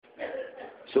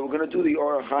So we're going to do the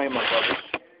Orach Chaim HaKadosh.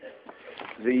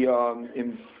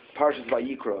 In Parshas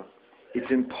Vayikra, it's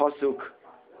in Pasuk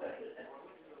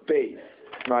Beis,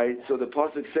 right? So the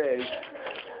Pasuk says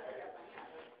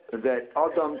that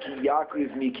Adam ki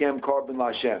yakriv mikem korban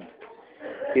laHashem.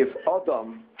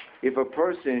 If a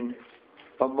person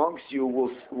amongst you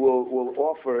will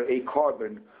offer a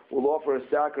korban, will offer a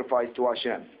sacrifice to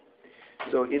Hashem.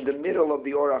 So in the middle of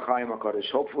the Orach Chaim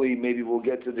HaKadosh, hopefully maybe we'll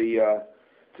get to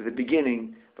the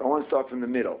beginning, but I want to start from the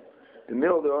middle. The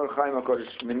middle of the Orach Chaim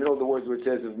HaKadosh, in the middle of the words where it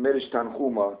says of Medrash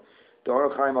Tanchuma, the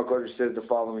Orach Chaim HaKadosh says the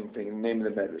following thing in the name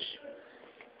of the Medrash.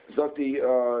 Zok the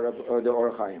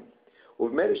Orach Chaim.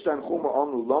 With Medrash Tanchuma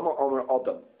Amru Lama Omer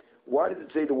Adam. Why does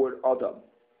it say the word Adam?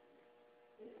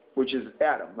 Which is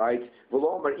Adam, right?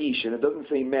 V'lo Omer Ish, and it doesn't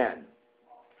say man.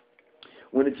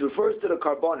 When it refers to the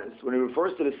karbanos, when it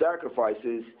refers to the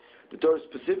sacrifices, the Torah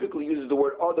specifically uses the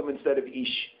word Adam instead of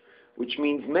Ish, which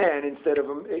means man instead of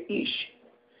Ish.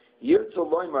 Yirtzeh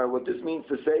Loimar, what this means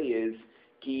to say is,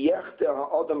 Ki yechte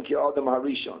ha'adam ki adam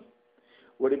harishon.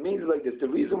 What it means is like this: the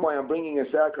reason why I'm bringing a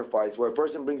sacrifice, why a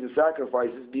person brings a sacrifice,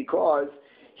 is because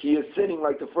he is sinning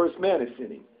like the first man is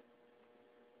sinning.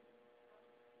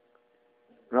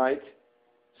 Right?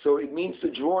 So it means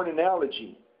to draw an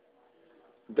analogy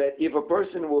that if a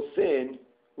person will sin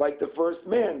like the first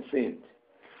man sinned,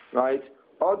 right?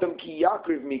 Adam ki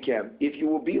yakriv mikem. If you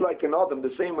will be like an Adam,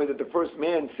 the same way that the first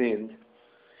man sinned,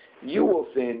 you will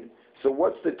sin. So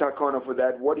what's the takana for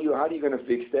that? How are you going to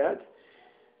fix that?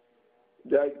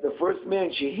 The first man,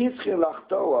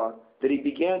 that he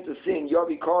began to sin,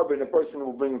 yavi korban, a person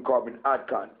will bring a korban,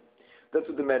 adkan. That's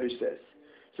what the Medrash says.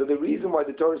 So the reason why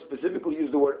the Torah specifically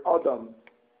used the word Adam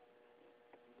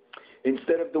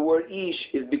instead of the word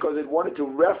Ish is because it wanted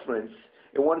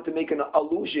to make an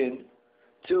allusion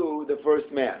to the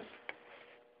first man.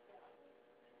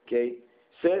 Okay?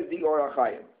 Says the Orach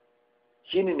Chaim.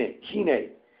 Hine,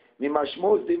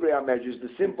 mimashmos divrei HaMedrash, the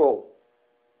simple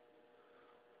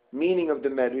meaning of the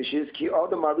Medrash is ki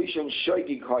adam harishon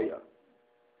shoygig haya.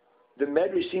 The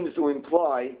Medrash seems to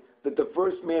imply that the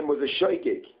first man was a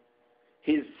shoygig.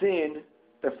 His sin,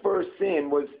 the first sin,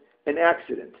 was an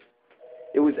accident.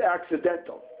 It was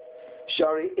accidental.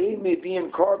 Shari ein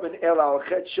mebiyin korban el al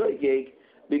chet shoygig,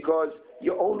 because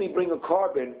you only bring a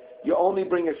korban, you only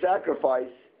bring a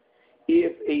sacrifice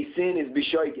if a sin is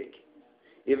b'shoygig,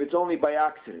 if it's only by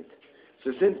accident.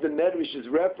 So since the Medrash is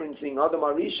referencing Adam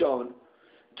HaRishon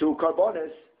to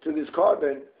karbonis, to this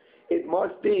korban, it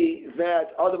must be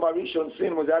that Adam HaRishon's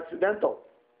sin was accidental.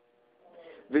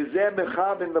 V'zeh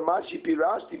mechaven l'mashi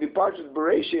pirashti v'parshas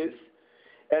Bereishis,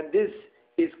 and this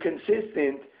is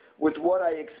consistent with what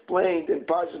I explained in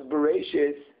Parshas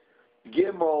Bereishis,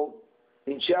 Gimel,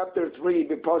 in chapter 3,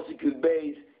 b'pasuk Yud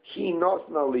Beis, He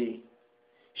nosnali,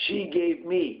 she gave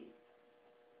me.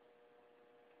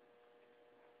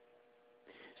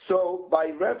 So by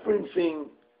referencing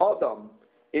Adam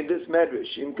in this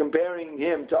Medrash, in comparing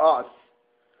him to us,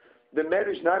 the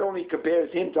Medrash not only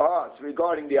compares him to us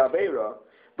regarding the Aveira,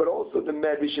 but also the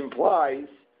Medrash implies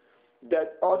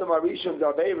that Adam HaRishon's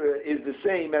Aveira is the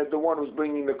same as the one who's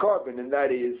bringing the korban, and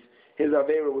that is, his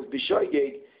Aveira was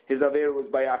b'shoygig, his Aveira was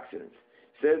by accident.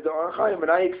 Says the Orach Chaim, and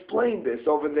I explained this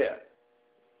over there.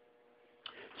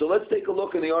 So let's take a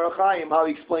look in the Orach Chaim how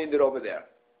he explained it over there.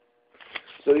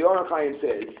 So the Orach Chaim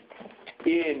says,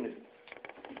 in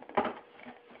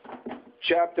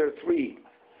chapter 3,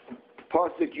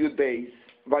 Pasuk Yud Beis,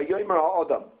 Vayomer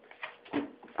ha'adam,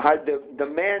 the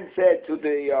man said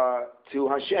to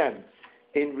Hashem,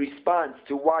 in response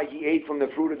to why he ate from the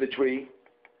fruit of the tree,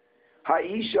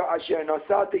 Ha'isha asher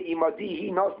nasata imadi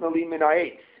hi nasnali min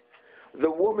ha'etz. The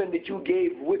woman that you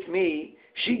gave with me,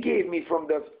 she gave me from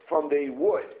the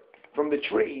wood, from the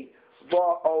tree,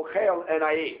 va'ochel, and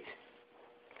I ate.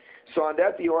 So on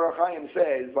that the Orach Chaim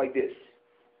says like this.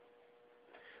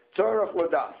 Tzarach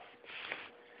ladas.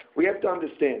 We have to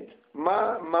understand.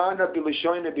 Ma mana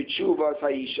b'lishoyna b'tshuvas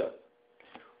ha'isha.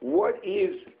 What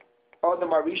is Adam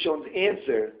HaRishon's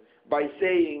answer by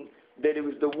saying that it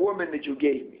was the woman that you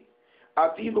gave me?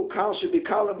 Afilu kal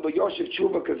shebikalam b'yoshev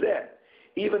tshuva kazeh.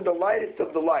 Even the lightest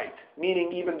of the light,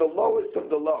 meaning even the lowest of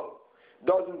the low,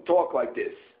 doesn't talk like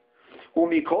this.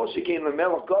 Umikol shekein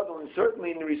lemelech gadol, and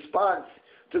certainly in response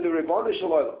to the Ribono Shel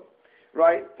Olam,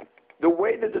 right? The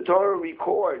way that the Torah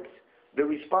records the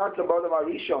response of Adam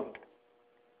HaRishon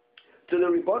to the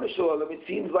Ribono Shel Olam, it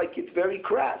seems like it's very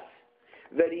crass.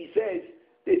 That he says,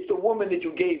 it's the woman that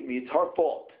you gave me, it's her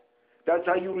fault. That's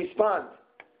how you respond,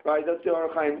 right? That's the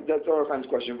Orach Chaim's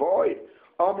question. V'oid,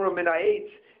 Amru min ha'etz,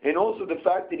 and also the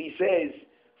fact that he says,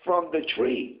 from the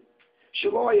tree.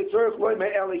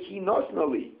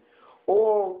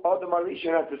 all Adam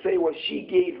Arishon had to say was, she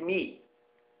gave me.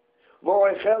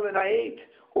 And I ate.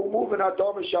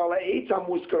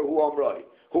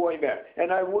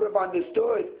 And I would have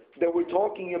understood that we're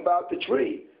talking about the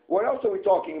tree. What else are we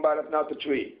talking about if not the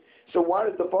tree? So why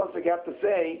does the pasuk have to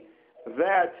say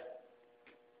that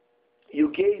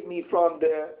you gave me from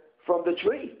the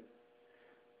tree?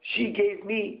 She gave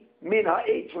me min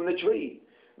ha'et from the tree.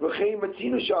 The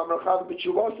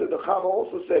Chava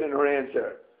also said in her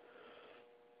answer,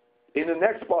 in the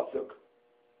next pasuk,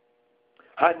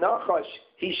 Hanachash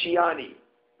hishiani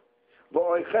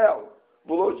v'oichel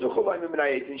v'lo tzuchol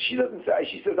and she doesn't say,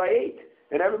 she says I ate,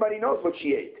 and everybody knows what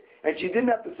she ate, and she didn't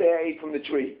have to say I ate from the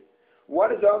tree.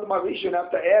 What does the Adam Arishon have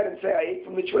to add and say I ate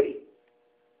from the tree?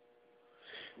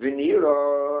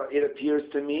 V'nira, it appears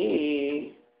to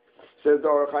me, says the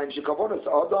Orach Chaim, shekavonos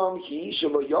Adam ki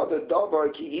shelo yada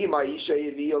davar ki ima isha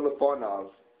yeviyah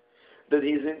lefonav. That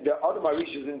the Adam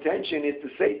Arishon's intention is to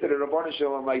say to the Rabbanu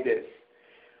Shalom like this: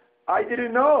 I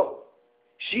didn't know.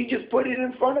 She just put it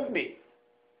in front of me.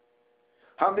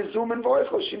 Hamizum and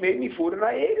voichel, she made me food and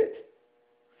I ate it.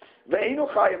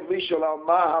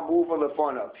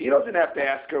 He doesn't have to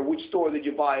ask her which store did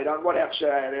you buy it on, what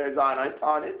hechsher is on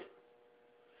it.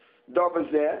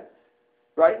 Dava's there,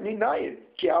 right? Ninayin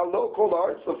ki halo kol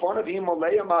haaretz lefonav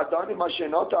himoleya ma'adanim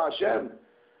ashenota Hashem.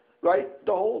 Right?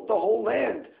 The whole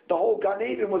land, the whole Gan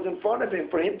Eden was in front of him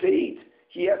for him to eat.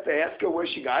 He has to ask her where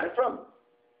she got it from.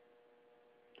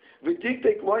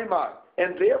 V'diktek loymar,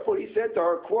 and therefore he said to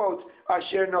her, quote,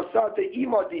 Asher nosate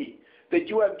imadi, that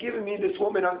you have given me this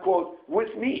woman, unquote,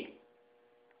 with me.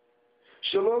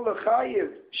 Shalol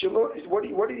l'chayiv, what do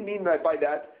you mean by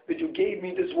that? That you gave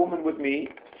me this woman with me?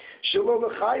 Shalol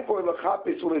l'chayiv or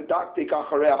l'chapis u'ledaktik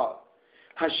achareha.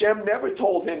 Hashem never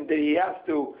told him that he has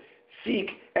to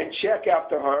seek and check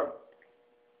after her.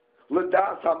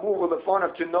 L'das hamuv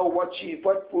l'fonav, to know what's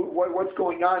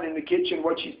going on in the kitchen,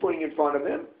 what she's putting in front of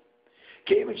him.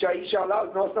 Because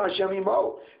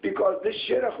this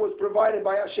shidduch was provided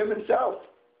by Hashem himself.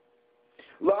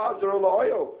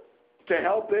 To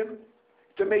help him,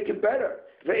 to make it better.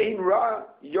 And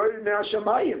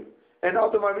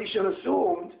Adam Arishon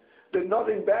assumed that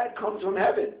nothing bad comes from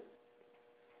heaven.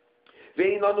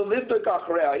 He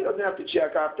doesn't have to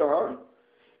check after her.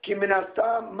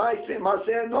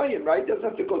 Right? Doesn't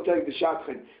have to go take the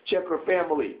shadchan, check her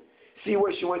family, see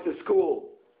where she went to school,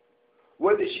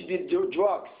 whether she did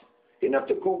drugs. He didn't have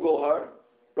to Google her,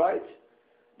 right?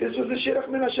 This was a shidduch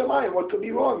min hashamayim. What could be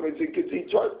wrong? You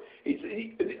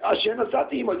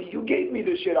gave me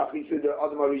the shidduch, he said, the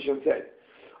Adam Arishon said.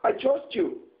 I trust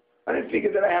you. I didn't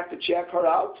figure that I have to check her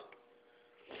out.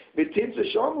 And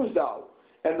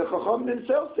the Chacham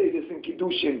themselves say this in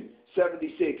Kiddushin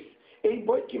 76.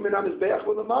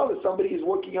 Somebody is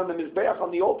working on the Mizbeach,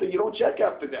 on the altar, you don't check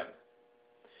after them.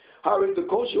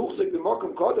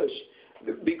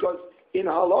 Because in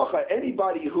Halacha,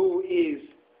 anybody who is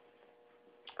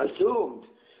assumed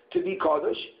to be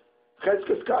Kaddish,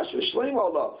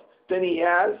 then he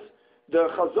has the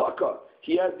Chazaka,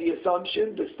 he has the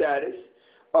assumption, the status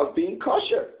of being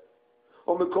kosher.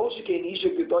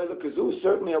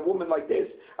 Certainly a woman like this,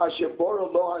 that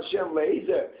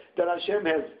Hashem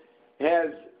has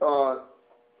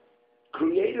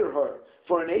created her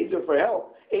for an Ezer, for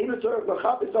help. He doesn't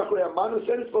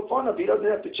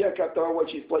have to check after her what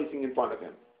she's placing in front of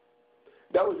him.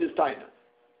 That was his taina.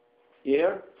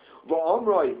 Yeah?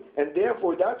 And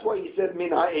therefore, that's why he said min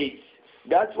ha'etz.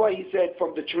 That's why he said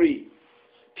from the tree.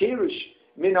 Tirush,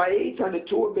 min ha'etz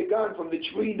ha'netur began, from the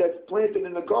tree that's planted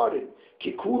in the garden.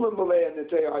 Kikulam b'le'ah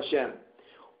netei Hashem.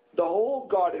 The whole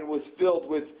garden was filled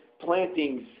with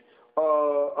plantings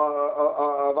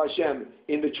of Hashem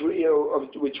in the tree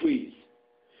with trees.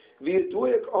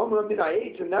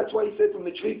 And that's why he said from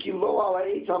the tree,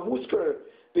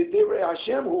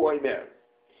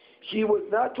 he was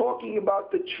not talking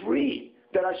about the tree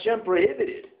that Hashem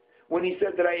prohibited when he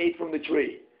said that I ate from the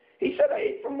tree. He said I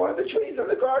ate from one of the trees in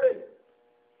the garden.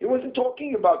 He wasn't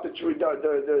talking about the tree, the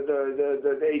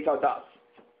Eitz Hadas.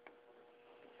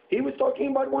 He was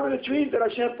talking about one of the trees that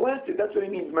Hashem planted. That's what he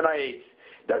means, Menayetz.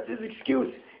 That's his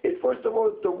excuse. It's first of all,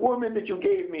 it's the woman that you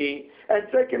gave me, and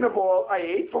second of all, I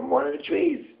ate from one of the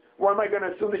trees. Why am I going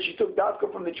to assume that she took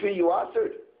dafka from the tree you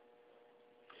answered?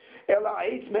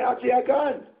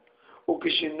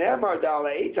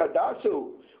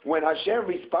 When Hashem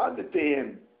responded to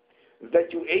him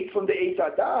that you ate from the Eitz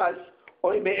Hadas,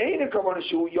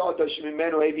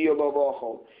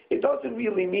 it doesn't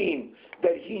really mean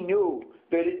that he knew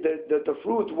that the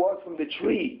fruit was from the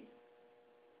tree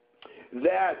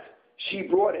that she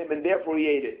brought him and therefore he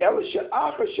ate it.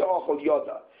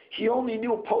 He only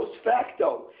knew post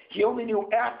facto. He only knew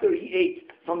after he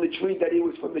ate from the tree that he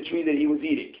was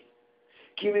eating.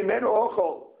 Ki mimenu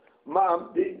ochol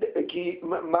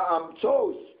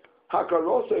ma'amtzos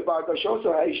hakarosoi ba'argashosoi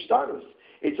ha'ishtanus.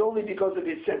 It's only because of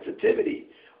his sensitivity,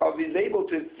 of his able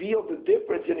to feel the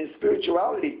difference in his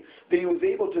spirituality, that he was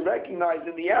able to recognize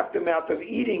in the aftermath of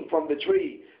eating from the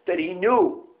tree that he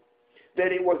knew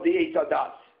that it was the Eitz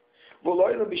Hadas.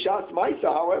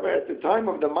 However, at the time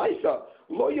of the Maisa,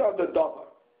 lo yad davar,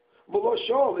 v'lo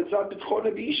shol, it's on b'tchon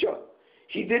abisha.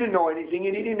 He didn't know anything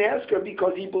and he didn't ask her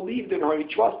because he believed in her, he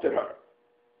trusted her.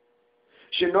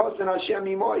 Shenos and Hashem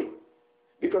imoy,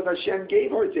 because Hashem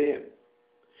gave her to him.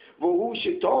 V'hu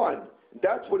sheton,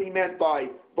 that's what he meant by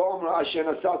Ba'omra Hashem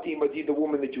asati imadi, the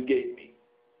woman that you gave me.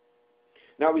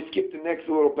 Now we skip the next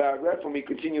little paragraph and we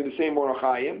continue the same Orach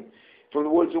Chaim from the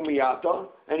words Umiyata,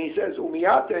 and he says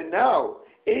Umiyata, and now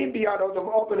ein biyad adam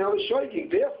open el shoyking.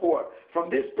 Therefore, from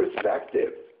this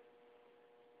perspective,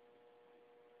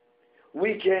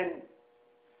 we can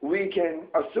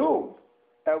assume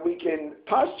and we can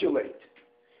postulate,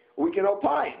 we can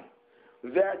opine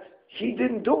that he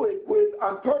didn't do it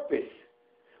on purpose,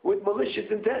 with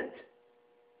malicious intent.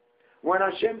 When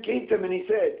Hashem came to him and he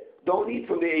said, don't eat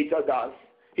from the Eitz Hadas,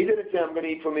 he didn't say, I'm going to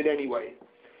eat from it anyway.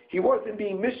 He wasn't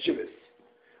being mischievous.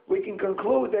 We can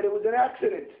conclude that it was an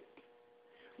accident.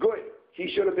 Good.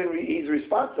 He's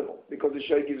responsible, because the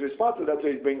Shaykh is responsible. That's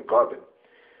why he's bringing carbon.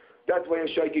 That's why a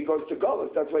Shaykh goes to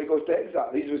Golus. That's why he goes to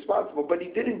exile. He's responsible, but he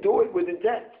didn't do it with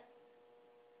intent,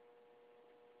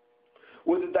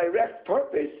 with a direct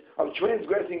purpose of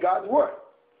transgressing God's word.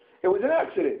 It was an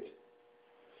accident.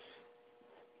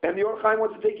 And the Orach Chaim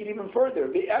wants to take it even further.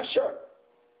 The Esher.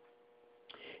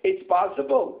 It's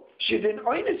possible. She didn't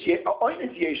oinus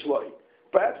yeshloi.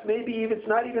 Perhaps maybe even it's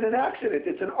not even an accident.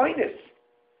 It's an oinus.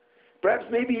 Perhaps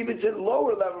maybe even it's a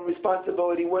lower level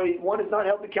responsibility where one is not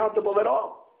held accountable at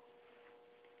all.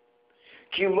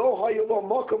 Ki lo hayalo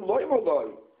mokum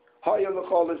loimaloi.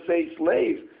 Hayalo say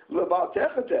slave lebal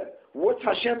techete. What's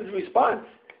Hashem's response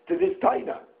to this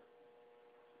taina?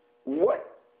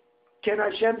 What can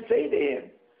Hashem say to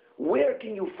him? Where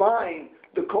can you find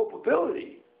the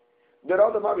culpability that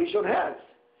Adam HaRishon has?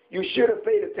 You should have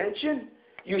paid attention.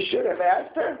 You should have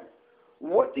asked her.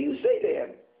 What do you say to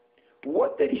him?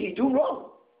 What did he do wrong?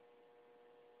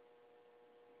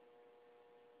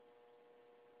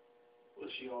 Was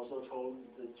she also told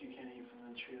that you can't eat from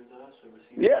the tree of Das?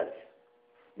 Yes.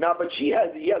 Now, but he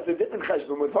has a different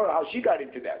cheshbon with her, how she got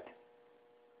into that.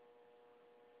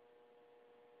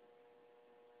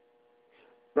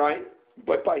 Right?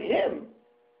 But by him,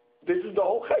 this is the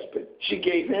whole cheshbon. She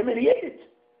gave him and he ate it.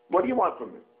 What do you want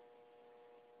from him?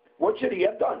 What should he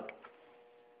have done?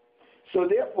 So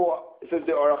therefore, says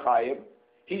the Orach Chaim,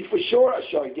 he's for sure a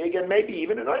shoygig and maybe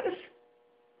even an oinus.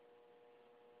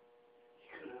 He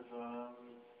could have,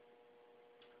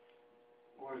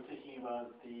 we're thinking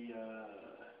about the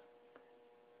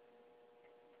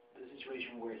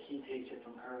situation where he takes it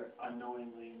from her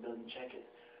unknowingly and doesn't check it.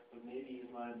 But maybe he's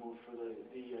liable for the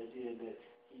idea that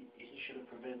he should have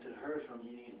prevented her from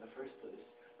eating it in the first place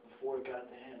before it got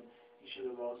to him. He should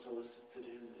have also assisted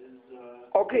his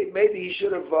Okay, maybe he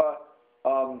should have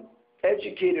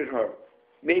educated her.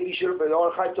 Maybe he should have. The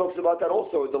Orach Chaim talks about that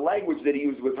also, the language that he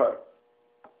used with her,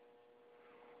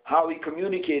 how he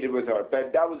communicated with her.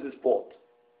 But that was his fault.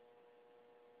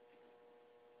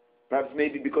 Perhaps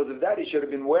maybe because of that he should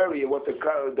have been wary of what the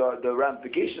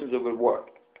ramifications of it were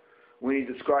when he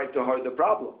described to her the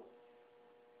problem.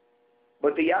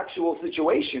 But the actual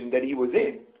situation that he was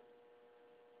in,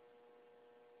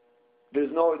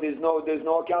 there's no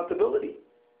accountability.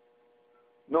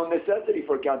 No necessity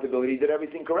for accountability. He did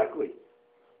everything correctly.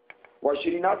 Why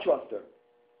should he not trust her?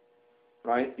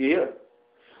 Right? You hear?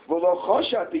 He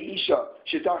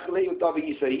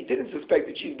didn't suspect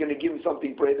that she's going to give him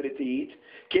something prohibited to eat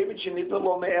because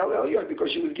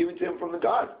she was given to him from the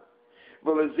God.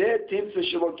 And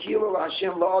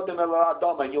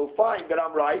you'll find that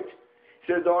I'm right,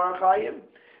 says the Orach Chaim,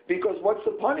 because what's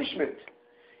the punishment?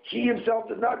 He himself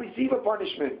does not receive a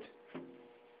punishment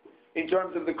in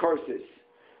terms of the curses.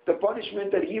 The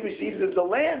punishment that he receives is the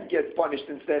land gets punished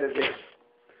instead of him.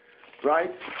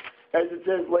 Right? As it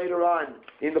says later on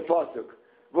in the Pasuk.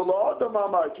 What's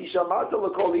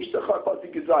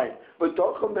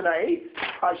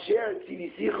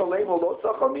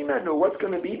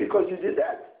going to be because you did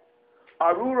that?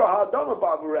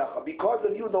 Because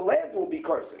of you, the land will be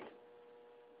cursed.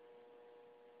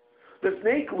 The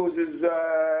snake loses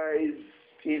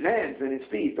his hands and his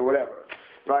feet or whatever.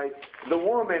 Right? The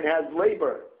woman has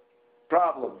labor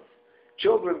problems,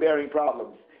 children bearing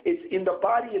problems. It's in the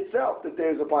body itself that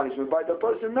there is a punishment. By the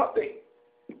person, nothing.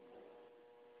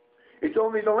 It's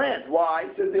only the land. Why,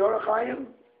 says the Orach Chaim?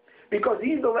 Because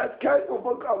he's the less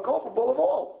culpable of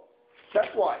all.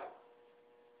 That's why.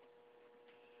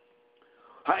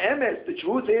 Ha'emes, the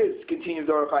truth is, continues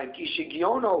the Orach Chaim, ki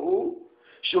shigionohu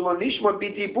shelo nishma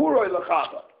b'diburoi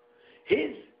l'chava.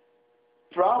 His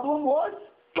problem was,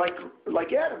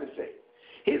 like Adam is saying,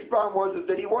 his problem was is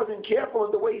that he wasn't careful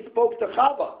in the way he spoke to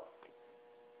Chava.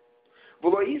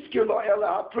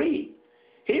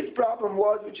 His problem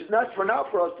was, which is not for now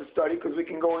for us to study, because we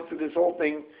can go into this whole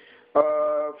thing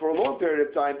for a long period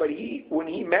of time, but when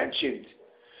he mentioned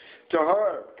to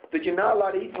her that you're not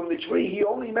allowed to eat from the tree, he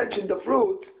only mentioned the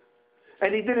fruit,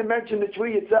 and he didn't mention the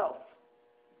tree itself,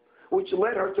 which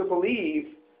led her to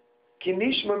believe,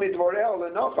 kinishma midvorel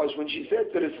lenachash, when she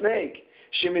said to the snake,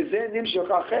 shemizen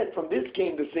nimshach, from this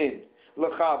came the sin.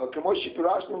 L'chava, kamoshi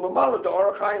pirashnu l'mala. The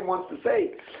Orach Chaim wants to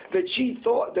say that she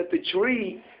thought that the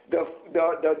tree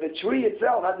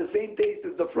itself had the same taste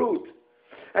as the fruit,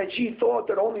 and she thought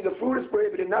that only the fruit is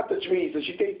prohibited, not the tree. So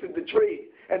she tasted the tree,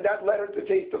 and that led her to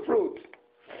taste the fruit.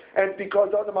 And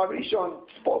because Adam HaRishon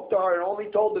spoke to her and only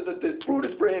told her that the fruit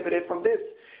is prohibited, from this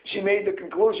she made the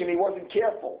conclusion he wasn't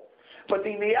careful. But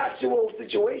in the actual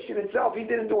situation itself, he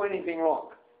didn't do anything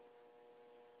wrong.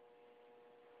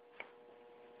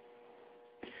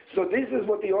 So this is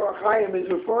what the Orach Chaim is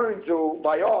referring to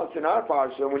by us in our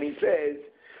parsha when he says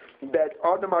that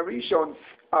Adam HaRishon's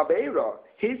Aveira,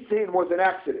 his sin was an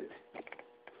accident.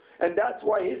 And that's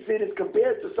why his sin is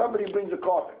compared to somebody who brings a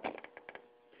carbon.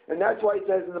 And that's why it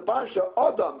says in the parsha,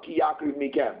 Adam ki yakriv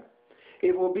mikem.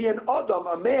 It will be an Adam,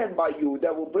 a man by you,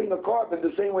 that will bring a carbon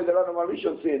the same way that Adam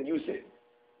HaRishon sinned, you sin.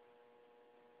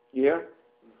 You hear?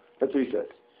 That's what he says.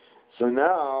 So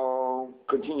now,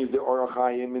 continues the Orach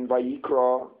Chaim in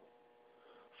Vayikra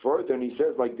further, and he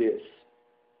says like this.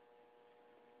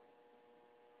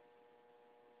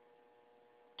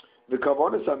 The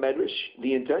Kavanas HaMedrash,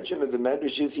 the intention of the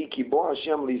Medrash is, Hi kibo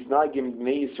Hashem lisnagim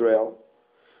b'nei Yisrael.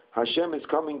 Hashem is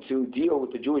coming to deal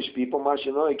with the Jewish people,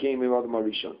 Mashenoi came in Adam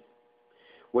HaRishon,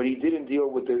 when he didn't deal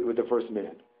with the first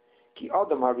man. Ki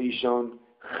Adam HaRishon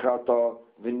chata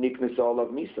v'niknes olav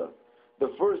misa. The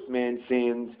first man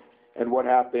sinned, and what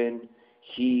happened?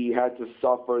 He had to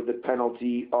suffer the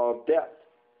penalty of death.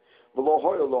 V'lo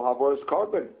hoyol lo havoros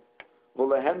carbon,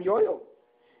 v'lehem yoyol.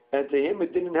 And to him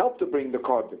it didn't help to bring the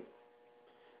carbon.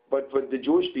 But for the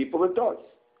Jewish people it does.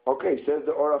 Okay, says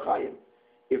the Orach Chaim.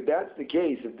 If that's the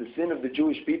case, if the sin of the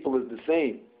Jewish people is the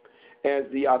same as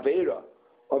the Aveira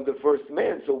of the first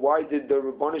man, so why did the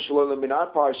Ribono Shel Olam in our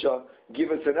Parsha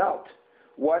give us an out?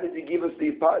 Why did he give us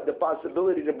the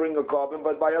possibility to bring a carbon,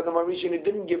 but by Adam HaRishon he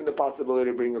didn't give him the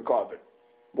possibility to bring a carbon?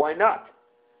 Why not?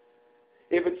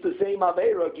 If it's the same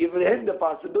Aveira, give him the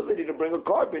possibility to bring a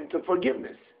carbon to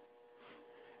forgiveness.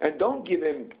 And don't give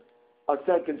him a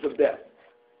sentence of death.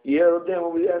 You hear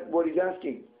what he's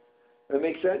asking? That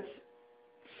makes sense?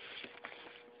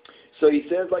 So he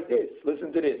says like this,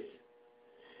 listen to this.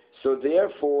 So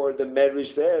therefore the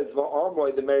Medrash says,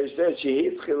 the Medrash says,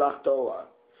 Shehiz Chilach Torah.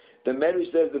 The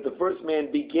Medrash says that the first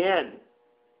man began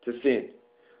to sin.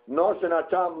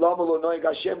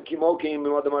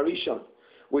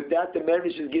 With that, the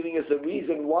Medrash is giving us a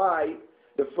reason why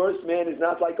the first man is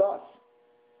not like us.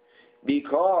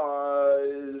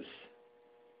 Because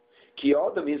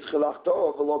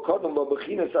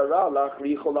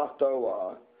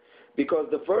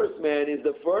the first man is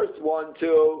the first one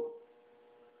to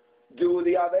do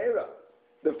the Aveira,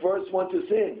 the first one to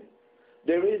sin.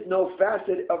 There is no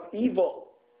facet of evil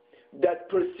that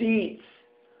precedes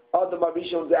Adam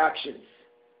HaRishon's actions.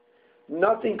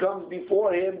 Nothing comes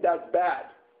before him that's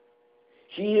bad.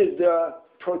 He is the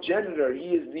progenitor.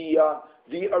 He is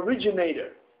the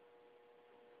originator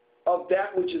of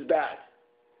that which is bad.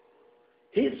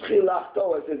 His chilach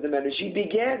Torah, says the Medrash, he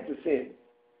began to sin.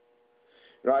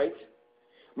 Right?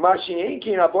 Which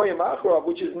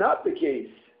is not the case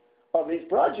of his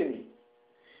progeny.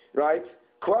 Right?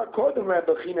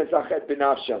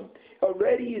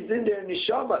 Already is in their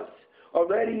neshamas,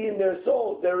 already in their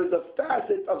souls, there is a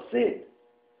facet of sin.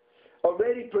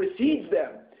 Already precedes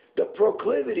them the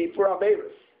proclivity for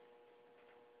Averis.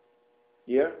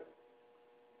 Yeah?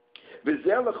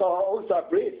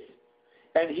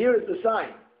 And here is the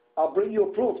sign. I'll bring you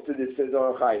a proof to this, says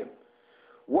Orach Chaim.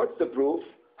 What's the proof?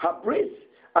 Habris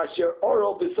asher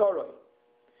oro b'soro.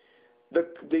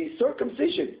 The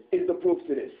circumcision is the proof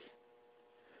to this.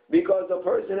 Because a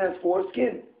person has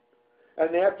foreskin,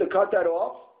 and they have to cut that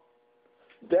off.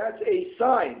 That's a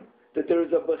sign that there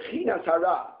is a bechinas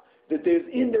hara, that there's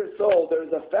in their soul, there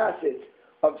is a facet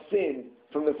of sin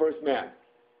from the first man.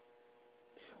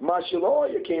 Mashilo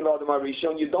Yakein L'Adam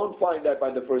HaRishon, you don't find that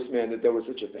by the first man that there was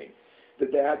such a thing,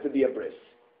 that there had to be a bris.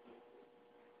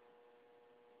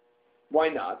 Why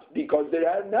not? Because there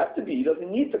doesn't have to be. He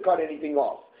doesn't need to cut anything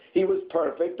off. He was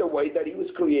perfect the way that he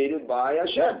was created by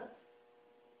Hashem.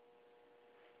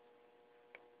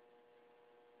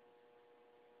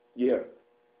 Yeah.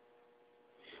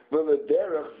 Well, the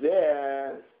derech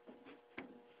there.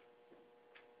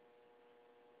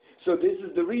 So this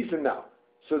is the reason now.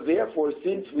 So therefore,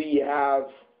 since we have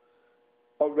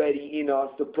already in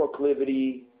us the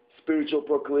proclivity, spiritual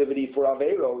proclivity for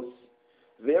Averos,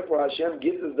 therefore Hashem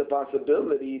gives us the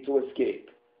possibility to escape.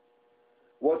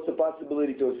 What's the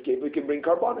possibility to escape? We can bring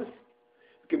karbanos.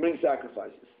 We can bring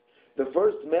sacrifices. The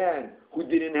first man who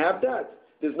didn't have that,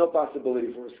 there's no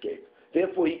possibility for escape.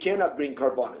 Therefore, he cannot bring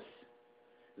karbanos.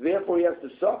 Therefore, he has to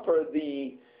suffer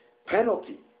the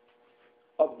penalty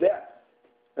of death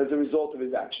as a result of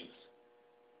his actions.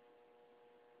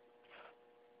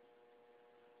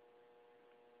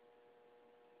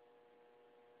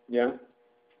 Yeah?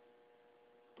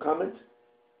 Comment?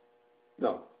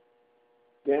 No.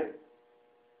 Dan? I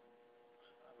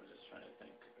was just trying to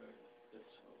think.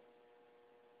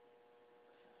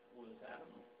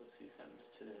 Was he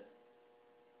sentenced to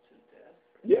death?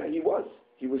 Yeah, he was.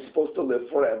 He was supposed to live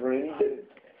forever, and he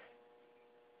didn't. Okay.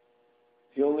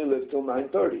 He only lived till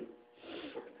 9:30.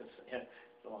 Yeah,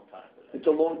 it's a long time. It's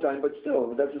a long time, but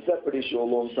still, that's a separate issue, a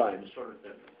long time. Shorter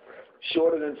than forever.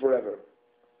 Shorter than forever.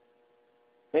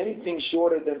 Anything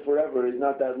shorter than forever is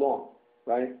not that long,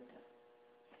 right?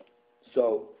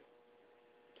 So,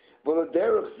 well, the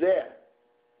derech there,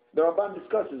 the Ramban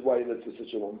discusses why he lived for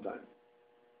such a long time.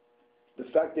 The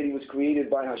fact that he was created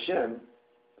by Hashem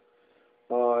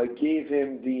gave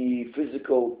him the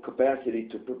physical capacity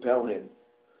to propel him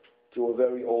to a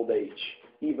very old age,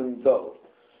 even though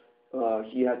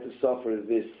he had to suffer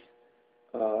this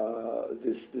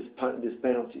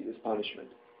penalty, this punishment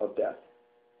of death.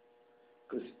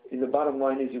 Because in the bottom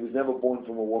line is he was never born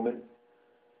from a woman,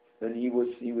 and he was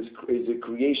a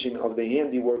creation of the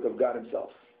handiwork of God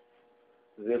Himself.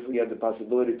 Therefore, he had the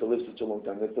possibility to live such a long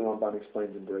time. That's the Ramban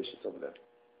explains in Bereshit over there.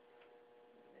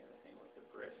 The other thing with the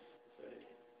bris, so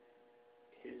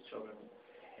his children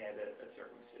had a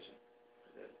circumcision.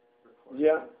 Is that recorded?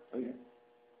 Yeah,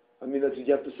 I mean that's what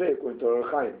you have to say according to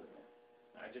Orach Chaim.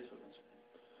 I just wasn't sure.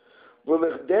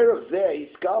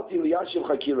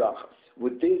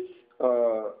 With this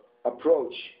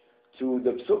approach to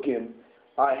the psukim,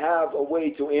 I have a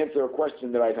way to answer a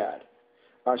question that I've had.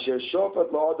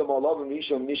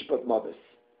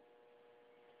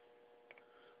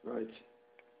 Right.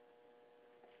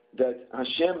 That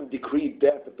Hashem decreed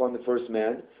death upon the first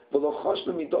man,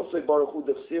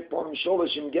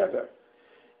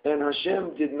 and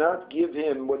Hashem did not give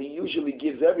him what He usually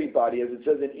gives everybody, as it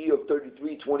says in Eov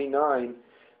 33:29.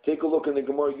 Take a look in the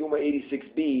Gemara Yuma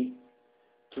 86b.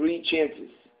 3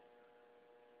 chances.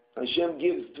 Hashem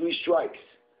gives 3 strikes,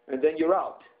 and then you're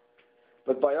out.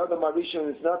 But by Adam HaRishon,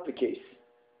 it's not the case.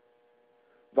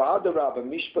 Va'adarabba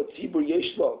mishpat tzibur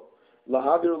yesh lo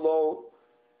lahavir lo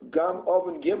gam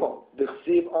oven gimel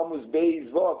dechsiv amos beis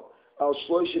vav al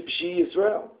shloishe pshi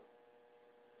Yisrael.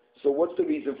 So what's the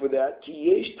reason for that? Ki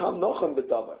yesh tam nochem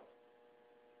b'davar.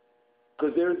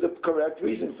 Because there is a correct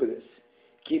reason for this.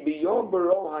 Ki biyom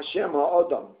baro Hashem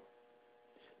ha'adam.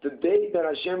 The day that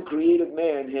Hashem created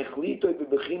man,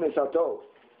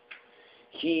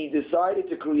 He decided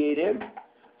to create him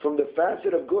from the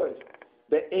facet of good,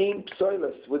 be'ein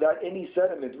psoilus, without any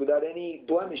sediment, without any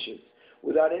blemishes,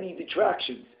 without any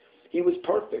detractions. He was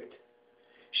perfect.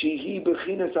 Shehi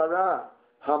bechinas hara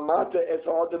hamata es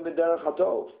adam b'derech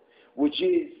hatov, which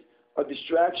is a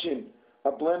distraction.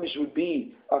 A blemish would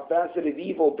be a facet of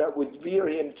evil that would veer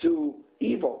him to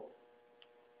evil.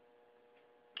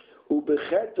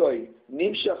 Ubechetoi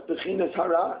nimshach bechinas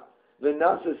hara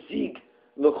v'nasa sig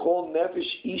l'chol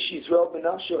nefesh ish Yisrael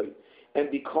b'nafshoi. And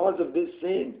because of this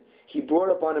sin, he brought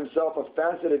upon himself a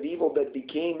facet of evil that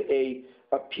became a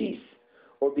piece,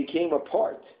 or became a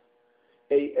part,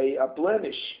 a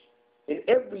blemish in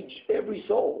every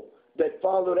soul that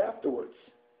followed afterwards.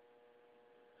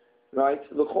 Right?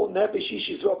 L'chol nefesh ish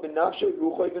Yisrael b'nafshoi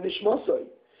ruchoi v'nishmosoi.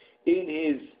 In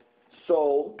his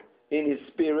soul, in his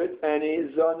spirit, and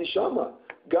his neshama.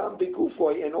 Gam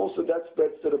b'gufoi, and also that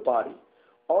spreads to the body.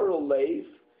 Oral leiv,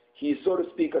 he is, so to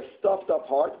speak, a stuffed up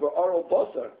heart, but oral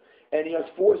basar, and he has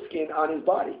foreskin on his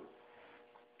body.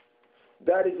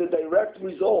 That is a direct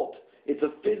result. It's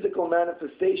a physical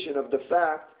manifestation of the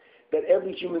fact that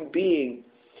every human being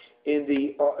in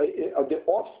the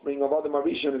offspring of Adam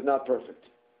HaRishon is not perfect.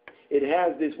 It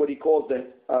has this, what he calls the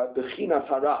bechinas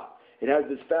hara. It has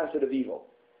this facet of evil.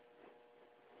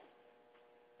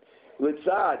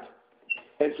 Litzad.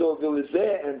 And so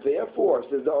Vilizeh, and therefore,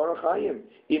 says the Orach Chaim,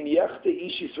 Im Yechte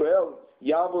Ish Yisrael,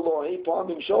 Yavolo Hei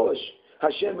Pamim Sholish.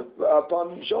 Hashem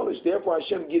Pamim Sholish. Therefore,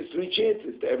 Hashem gives 3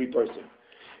 chances to every person.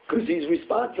 Because he's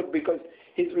responsible, because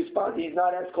he's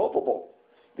not as culpable.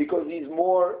 Because he's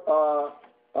more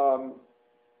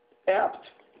apt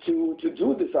to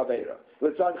do this Aveira.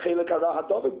 Litzad Chelek Hara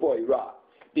HaDavik Boy Ra.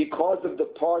 Because of the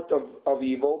part of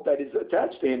evil that is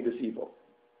attached to him, this evil.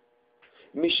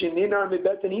 Mishininar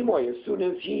Mibeten Imoy, as soon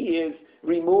as he is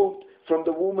removed from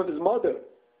the womb of his mother.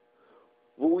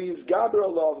 And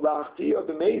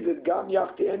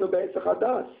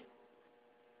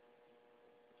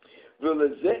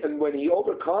when he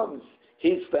overcomes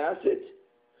his facet,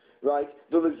 right?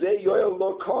 This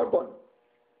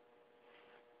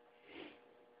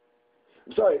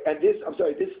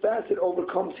facet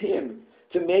overcomes him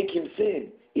to make him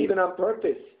sin, even on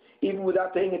purpose, even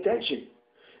without paying attention.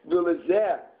 And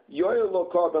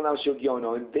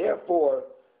therefore,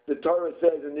 the Torah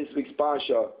says in this week's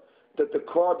Parsha that the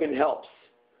carbon helps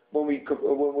when we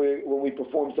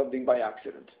perform something by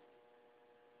accident.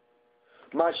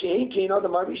 Which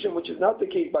is not the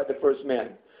case by the first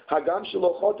man. Even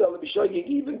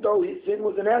though his sin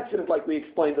was an accident, like we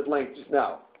explained at length just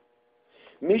now.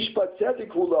 Mishpat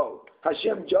tzedek hulo.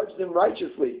 Hashem judged him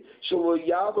righteously. Hashem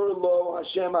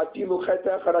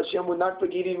would not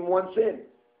forgive him one sin.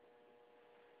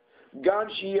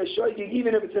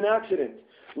 Even if it's an accident.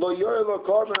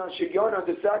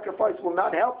 The sacrifice will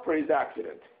not help for his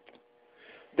accident.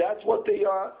 That's what they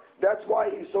are. That's why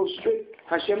he's so strict.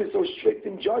 Hashem is so strict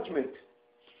in judgment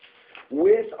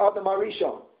with Adam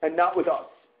Arishon and not with us.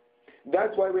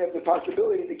 That's why we have the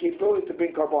possibility, the capability to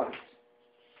bring karbanos.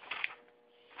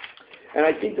 And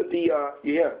I think that you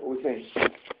hear what we're saying.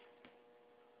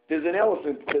 There's an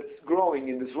elephant that's growing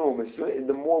in this room.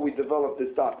 The more we develop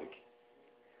this topic.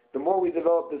 The more we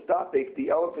develop this topic, the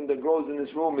elephant that grows in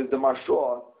this room is the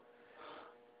Marshua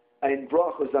in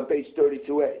Brachos on page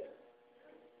 32a.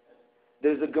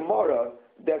 There's a Gemara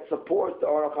that supports the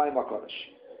Orach Chaim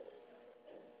HaKadosh.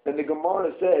 And the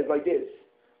Gemara says like this,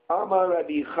 Amar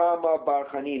Rabbi Chama Bar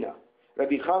Chanina.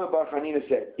 Rabbi Chama Bar Chanina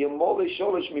said, if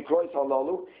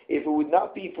it would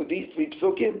not be for these 3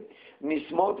 psukim,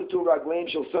 Nismotatu Ragleim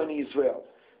Shel Soni Yisrael,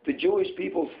 the Jewish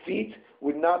people's feet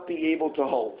would not be able to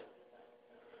hold.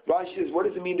 Rashi says, what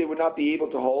does it mean they would not be able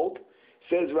to hold?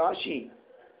 Says Rashi,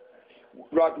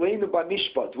 Ragleinu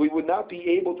B'mishpat, we would not be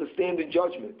able to stand in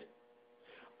judgment.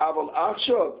 Aval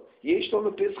Achshav, Yesh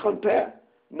Lanu Pischan Peh.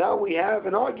 Now we have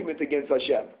an argument against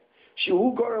Hashem.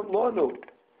 Shehu Garam Lanu.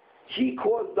 He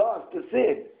caused us to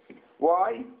sin.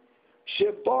 Why?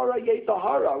 Shebara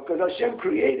Yetzahara, because Hashem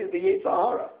created the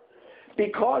Yetzahara.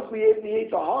 Because we have the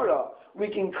Yetzahara, we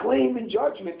can claim in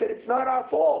judgment that it's not our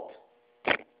fault.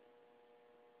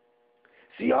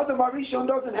 See, Adam Arishon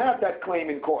doesn't have that claim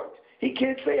in court. He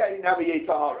can't say I didn't have a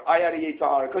Yetzahara. I had a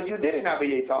Yetzahara because you didn't have a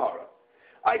Yetzahara.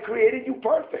 I created you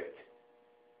perfect.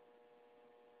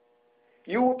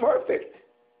 You were perfect.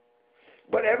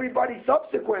 But everybody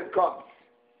subsequent comes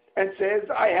and says,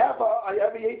 I have a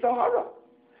Yetzahara.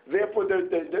 Therefore,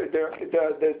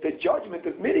 the judgment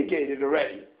is mitigated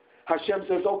already. Hashem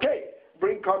says, okay,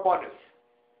 bring karbanos.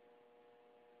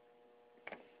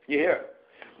 You hear?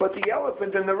 But the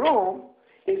elephant in the room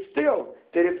is still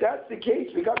that if that's the case,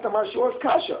 we got the Mashua's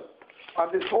Kasha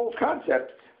on this whole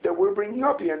concept that we're bringing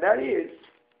up here, and that is,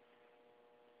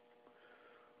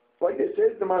 like it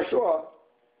says, the Mashua.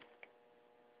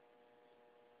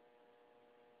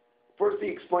 First he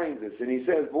explains this, and he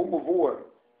says,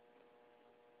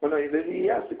 he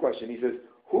asks the question, he says,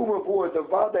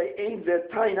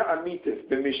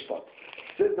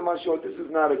 says the Mashua, this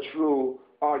is not a true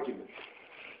argument.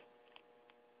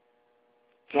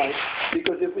 Right?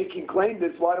 Because if we can claim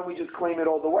this, why don't we just claim it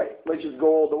all the way? Let's just go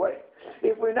all the way.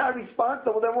 If we're not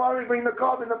responsible, then why are we bringing the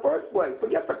carbon in the first place?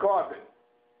 Forget the carbon.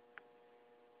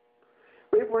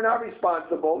 But if we're not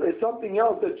responsible, there's something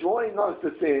else that's drawing us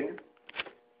to sin.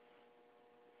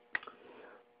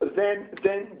 Then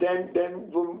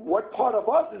what part of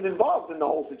us is involved in the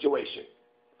whole situation?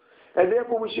 And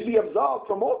therefore we should be absolved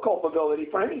from all culpability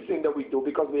for anything that we do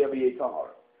because we have a Yetzirah.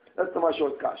 That's the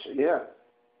Mashua's Kasha, yeah.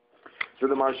 So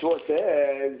the Mashua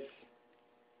says,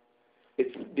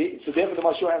 so therefore the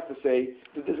Mashua has to say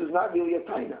that this is not really a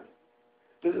taina.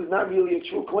 This is not really a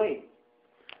true claim.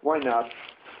 Why not?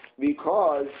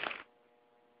 Because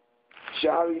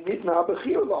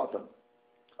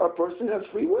a person has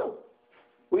free will.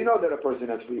 We know that a person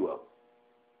has free will.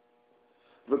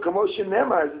 The commotion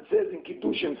Nema, as it says in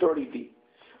Kiddushin 30b,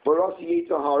 Barasi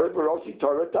Yetzirah, Barasi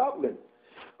Torah Tavlin.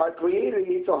 Our Creator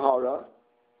Yetzirah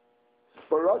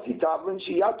But Rasi Tavlin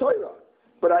Shiyat Torah.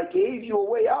 But I gave you a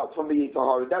way out from the Yetzer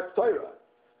Hara. That's Torah.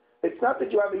 It's not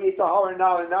that you have a Yetzer Hara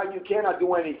now and now you cannot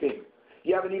do anything.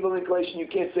 You have an evil inclination, you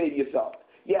can't save yourself.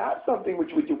 You have something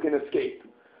which you can escape.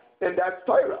 And that's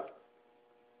Torah.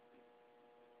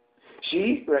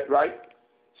 Right?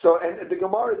 So, and the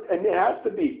Gemara, and it has to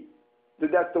be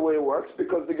that that's the way it works,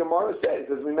 because the Gemara says,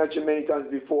 as we mentioned many times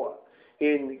before,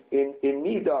 in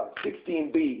Nida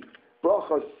 16b,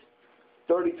 Brachos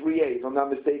 33a, if I'm not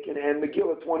mistaken, and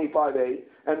Megillah 25a,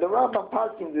 and the Rambam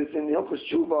passing this in Hilchos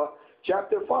Tshuva,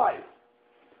 chapter 5.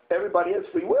 Everybody has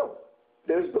free will.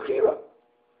 There's Bechira.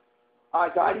 So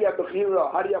how do you have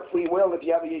Bechira? How do you have free will if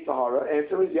you have a Yetzer Hara?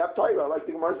 Answer is you have Torah, like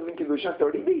the Gemara says in Kedusha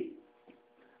 30b.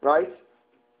 Right?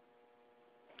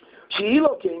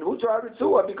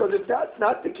 Because if that's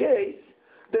not the case,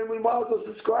 then we might as well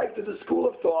subscribe to the school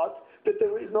of thought that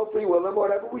there is no free will, and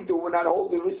whatever we do, we're not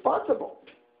wholly responsible.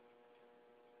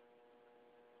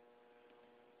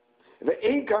 And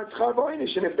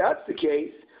if that's the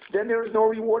case, then there is no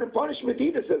reward and punishment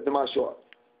either, says the Mashor.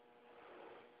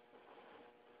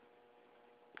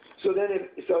 So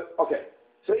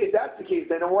if that's the case,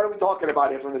 then what are we talking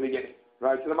about here from the beginning?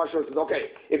 Right? So the Mashor says,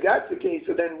 okay, if that's the case,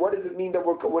 so then what does it mean that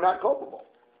we're not culpable?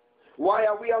 Why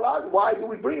are we allowed? Why do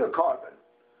we bring a carbon?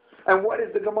 And what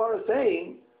is the Gemara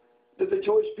saying? That the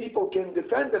Jewish people can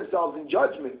defend themselves in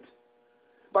judgment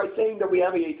by saying that we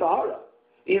have a Yetzer Hara,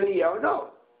 either yeah or no,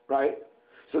 right?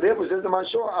 So therefore, says the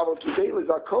Mashor, our Kidei is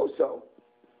Akoso,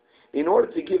 in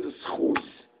order to give schus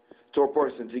to a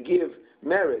person, to give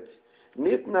merit,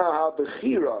 Nitna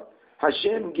ha-bechira,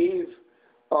 Hashem gave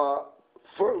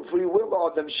free will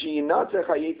of them,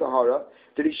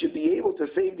 that he should be able to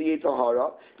save the Yetzer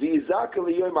Hara,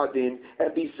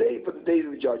 and be saved for the days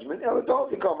of the judgment. And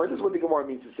this is what the Gemara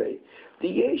means to say. The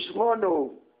Yesh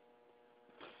Lanu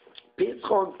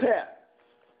Pitzchon Peh.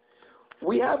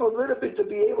 We have a little bit to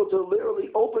be able to literally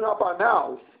open up our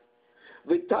mouths.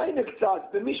 V'taina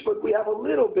k'tzas b'mishpat. We have a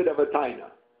little bit of a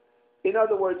taina. In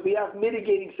other words, we have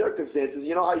mitigating circumstances.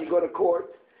 You know how you go to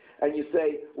court and you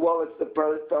say, well, it's the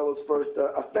fellow's first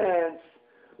offense.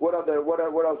 What else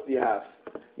do you have?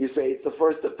 You say it's the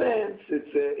first offense.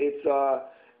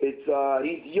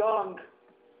 He's young.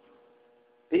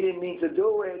 He didn't mean to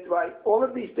do it, right? All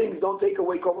of these things don't take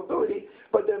away culpability,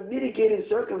 but they're mitigating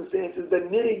circumstances that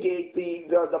mitigate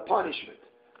the punishment.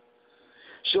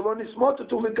 So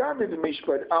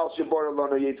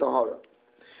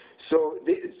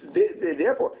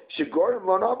therefore,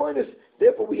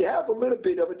 therefore we have a little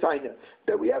bit of a taina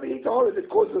that we have a Yetzer Hara that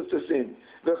causes us to sin.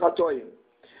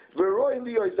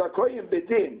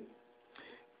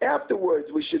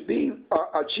 Afterwards, we should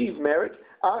achieve merit.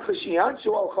 After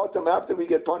we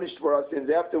get punished for our sins,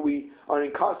 after we are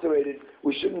incarcerated,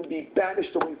 we shouldn't be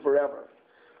banished away forever.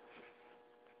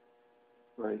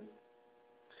 Right?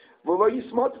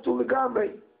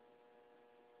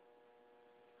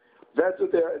 That's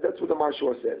what the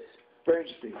Mashor says. Very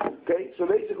interesting. Okay, so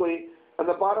basically, and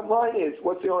the bottom line is,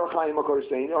 what's the Orach Chaim HaKadosh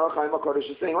saying? The Orach Chaim HaKadosh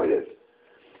is saying like this.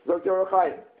 Look, the Orach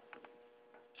Chaim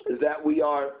is that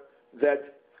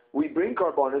we bring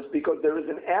karbonos because there is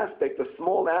an aspect, a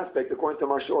small aspect, according to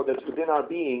Mashor, that's within our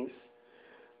beings,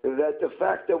 that the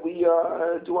fact that we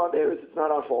do our errors, it's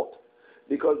not our fault,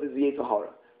 because it's the Yetzer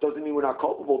Hara. Doesn't mean we're not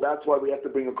culpable. That's why we have to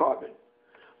bring a carbon.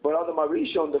 But Adam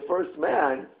Arishon, the first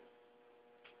man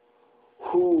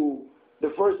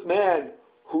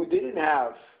who didn't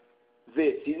have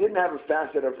this, he didn't have a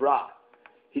facet of Ra.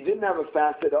 He didn't have a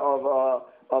facet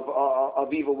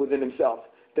of evil within himself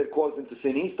that caused him to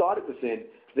sin. He started to sin.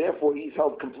 Therefore, he's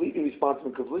held completely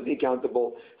responsible, completely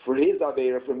accountable for his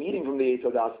Aveira, from eating from the Eitz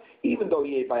Hadas, even though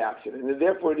he ate by accident. And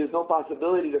therefore, there's no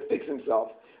possibility to fix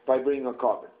himself by bringing a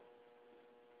carbon.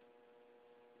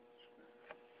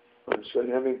 Should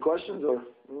I have any questions, or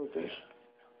we'll finish?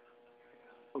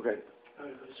 Okay.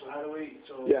 So how do we?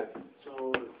 Yeah.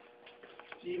 So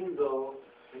even though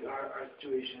like our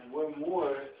situation, we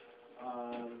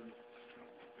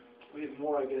have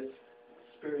more, I guess,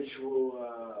 spiritual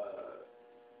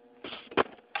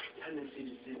tendency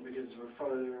to sin because we're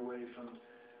farther away from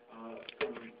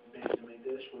Beis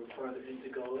Hamikdash, we're farther into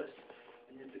Golas,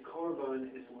 and yet the korban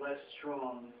is less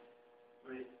strong,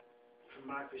 right, from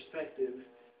my perspective,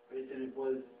 right, than it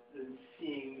was than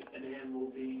seeing an animal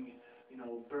being,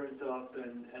 burnt up,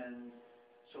 and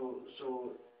so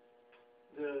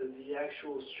the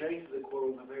actual strength of the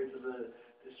korban compared to the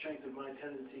strength of my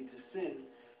tendency to sin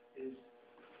is,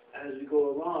 as we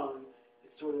go along,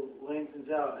 it sort of lengthens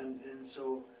out, and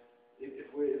so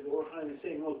if Orach Chaim is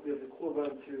saying, look, we have the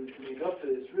korban to make up for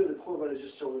this, really the korban is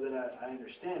just so that I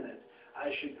understand it.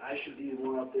 I should be the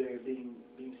one up there being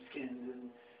skinned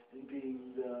being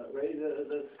the, right, that's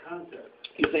the concept.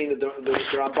 You're saying that the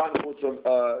Ramban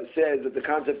says that the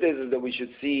concept is that we should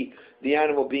see the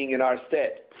animal being in our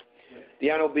stead. Right. The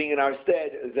animal being in our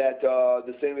stead, that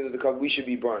the same way that the carbon, we should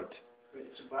be burnt. Right.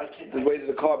 So, but the way that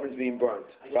the carbon is being burnt,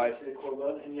 right? I can't say the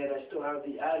korban, and yet I still have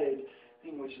the added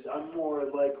thing, which is I'm more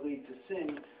likely to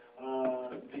sin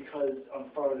because I'm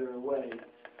farther away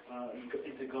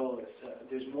into Golis.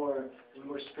 There's more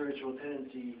spiritual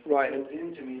tendency right. built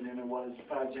into me than it was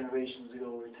 5 generations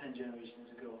ago or 10 generations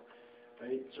ago,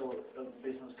 right? So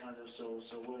based on this concept, so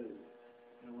what?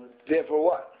 Therefore,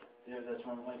 what? Yeah, that's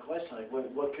my question. Like,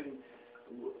 what's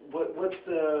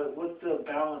the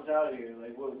balance out here?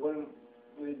 Like, well,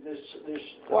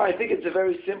 I think it's a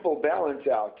very simple balance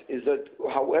out. Is that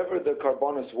however the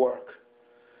carbonos work,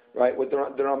 right? What the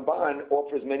Ramban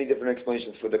offers many different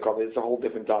explanations for the carbon. It's a whole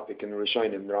different topic in the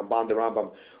Rishonim, the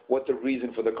Rambam, what the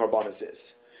reason for the carbonos is.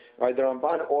 Right? The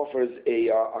Ramban offers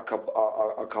a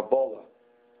Kabbalah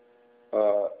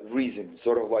reason,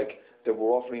 sort of like that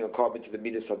we're offering a carbon to the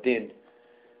Midas Hadin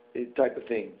type of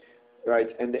thing. Right,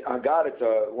 and the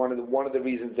Agarita, one of the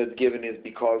reasons that's given is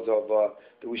because of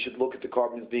that we should look at the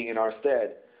carbons being in our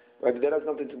stead. Right, but that has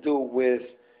nothing to do with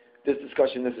this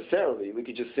discussion necessarily. We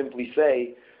could just simply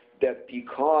say that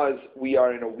because we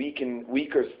are in a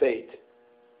weaker state,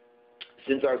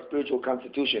 since our spiritual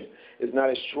constitution is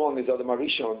not as strong as other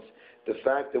Marishons, the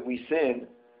fact that we sin,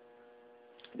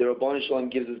 the Rabbanu Shalom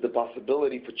gives us the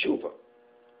possibility for tshuva.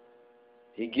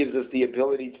 He gives us the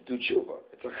ability to do tshuva.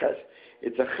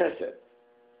 It's a chesed.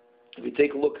 If we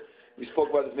take a look, we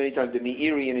spoke about this many times, the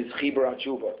Meiri in his Chibur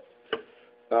HaTshuva,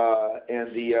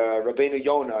 and the Rabbeinu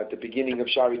Yonah at the beginning of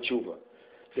Shari Tshuva.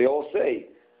 They all say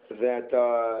that,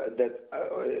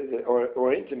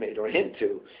 or intimate, or hint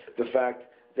to, the fact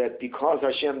that because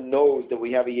Hashem knows that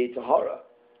we have a Yetzer Hara,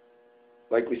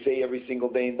 like we say every single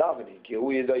day in davening,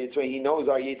 He knows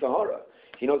our Yetzer Hara.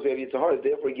 He knows we have Yetzer Hara,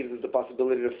 therefore He gives us the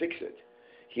possibility to fix it.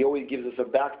 He always gives us a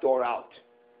back door out.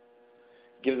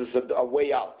 Gives us a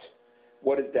way out.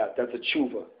 What is that? That's a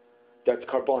tshuva. That's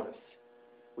karbonis.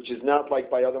 Which is not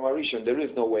like by other Marishon. There is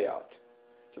no way out.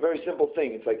 It's a very simple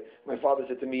thing. It's like my father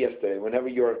said to me yesterday, whenever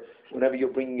you're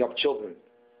bringing up children,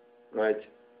 right,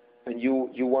 and you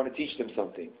want to teach them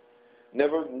something,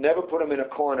 never put them in a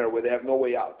corner where they have no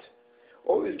way out.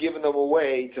 Always giving them a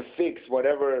way to fix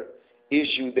whatever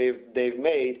issue they've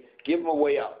made. Give them a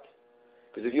way out.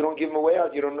 Because if you don't give them a way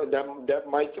out, you don't know that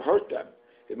might hurt them.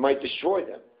 It might destroy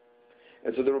them.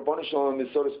 And so the Rabbanu Shalom is,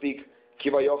 so to speak,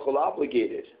 kivayochol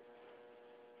obligated.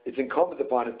 It's incumbent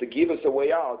upon us to give us a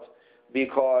way out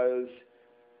because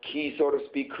He, so to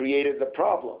speak, created the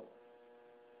problem.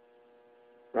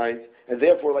 Right? And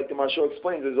therefore, like the Maharsha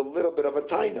explains, there's a little bit of a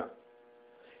taina.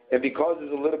 And because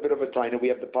there's a little bit of a taina, we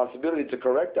have the possibility to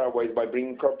correct our ways by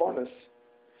bringing karbonos.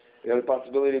 We have the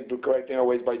possibility of correcting our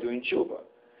ways by doing tshuva.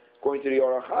 According to the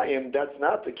Orach Chaim, that's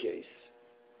not the case.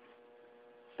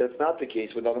 That's not the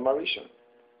case with other Marishon.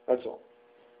 That's all.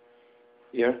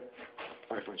 Yeah?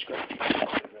 All right, French, go ahead.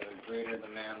 The greater the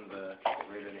man, the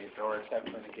greater the Torah, except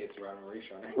in the case of Rabbi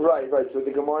Rishon. Right. So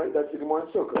the Gemara, that's the Gemara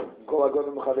in Sukkah. Kol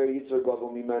hagodol mechaver yitzur gadol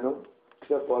mimenu,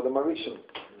 except for other Marishon.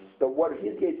 So what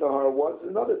his Yetzer Hara was is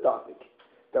another topic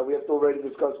that we have to already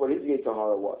discuss what his Yetzer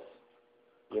Hara was.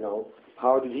 You know,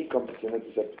 how did he come to sin? That's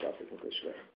a separate topic.